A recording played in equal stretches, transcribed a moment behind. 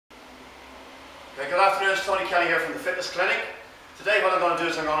Okay, good afternoon, it's Tony Kelly here from the Fitness Clinic. Today what I'm going to do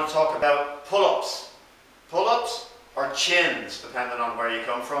is I'm going to talk about pull-ups. Pull-ups or chins, depending on where you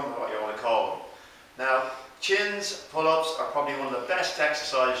come from, what you want to call them. Now, chins, pull-ups are probably one of the best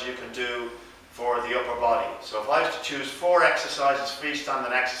exercises you can do for the upper body. So if I was to choose 4 exercises,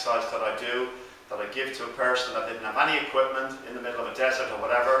 freestanding exercise that I do, that I give to a person that didn't have any equipment in the middle of a desert or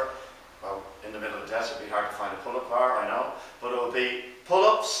whatever, well, in the middle of a desert it'd be hard to find a pull-up bar, I know, but it would be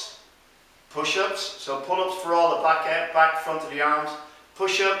pull-ups, push-ups, so pull-ups for all the back, front of the arms,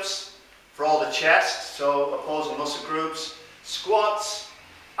 push-ups for all the chest, so opposing muscle groups, squats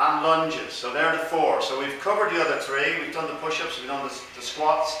and lunges, so they're the 4. So we've covered the other 3, we've done the push-ups, we've done the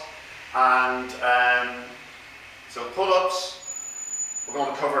squats, and so pull-ups we're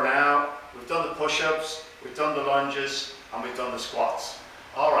going to cover now. We've done the push-ups, we've done the lunges, and we've done the squats.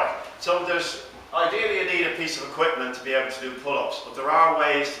 Alright, so ideally you need a piece of equipment to be able to do pull-ups, but there are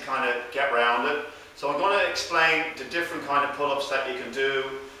ways to kind of get around it. So I'm going to explain the different kind of pull-ups that you can do,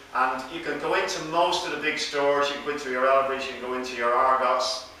 and you can go into most of the big stores, you can go into your Elbridge, you can go into your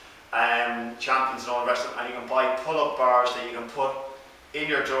Argos, Champions and all the rest of them, and you can buy pull-up bars that you can put in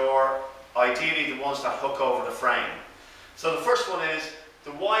your door, ideally the ones that hook over the frame. So the first one is,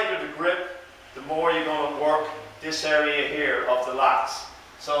 the wider the grip, the more you're going to work this area here of the lats.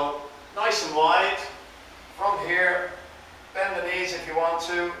 So nice and wide, from here, bend the knees if you want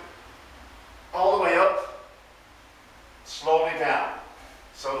to, all the way up, slowly down.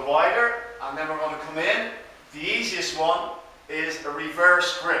 So the wider, and then we're going to come in. The easiest one is a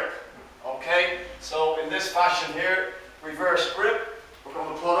reverse grip. Okay, so in this fashion here, reverse grip, we're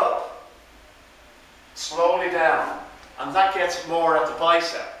going to pull up, slowly down. And that gets more at the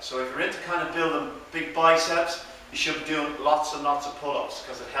bicep. So if you're into kind of building big biceps, you should be doing lots and lots of pull-ups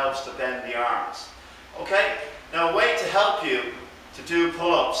because it helps to bend the arms. Okay, now a way to help you to do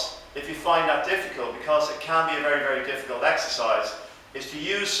pull-ups, if you find that difficult, because it can be a very, very difficult exercise, is to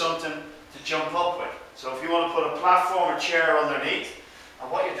use something to jump up with. So if you want to put a platform or chair underneath,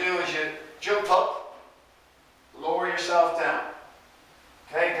 and what you do is you jump up, lower yourself down.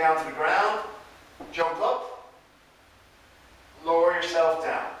 Okay, down to the ground, jump up, lower yourself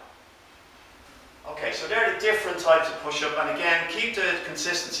down. Okay, so they're the different types of push-up, and again, keep the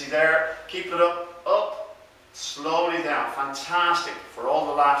consistency there, keep it up, slowly down. Fantastic for all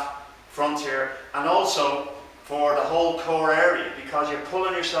the lat front here, and also for the whole core area, because you're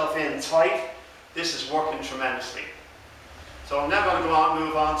pulling yourself in tight. This is working tremendously. So I'm now going to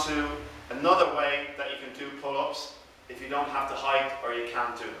move on to another way that you can do pull-ups if you don't have the height or you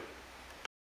can't do them.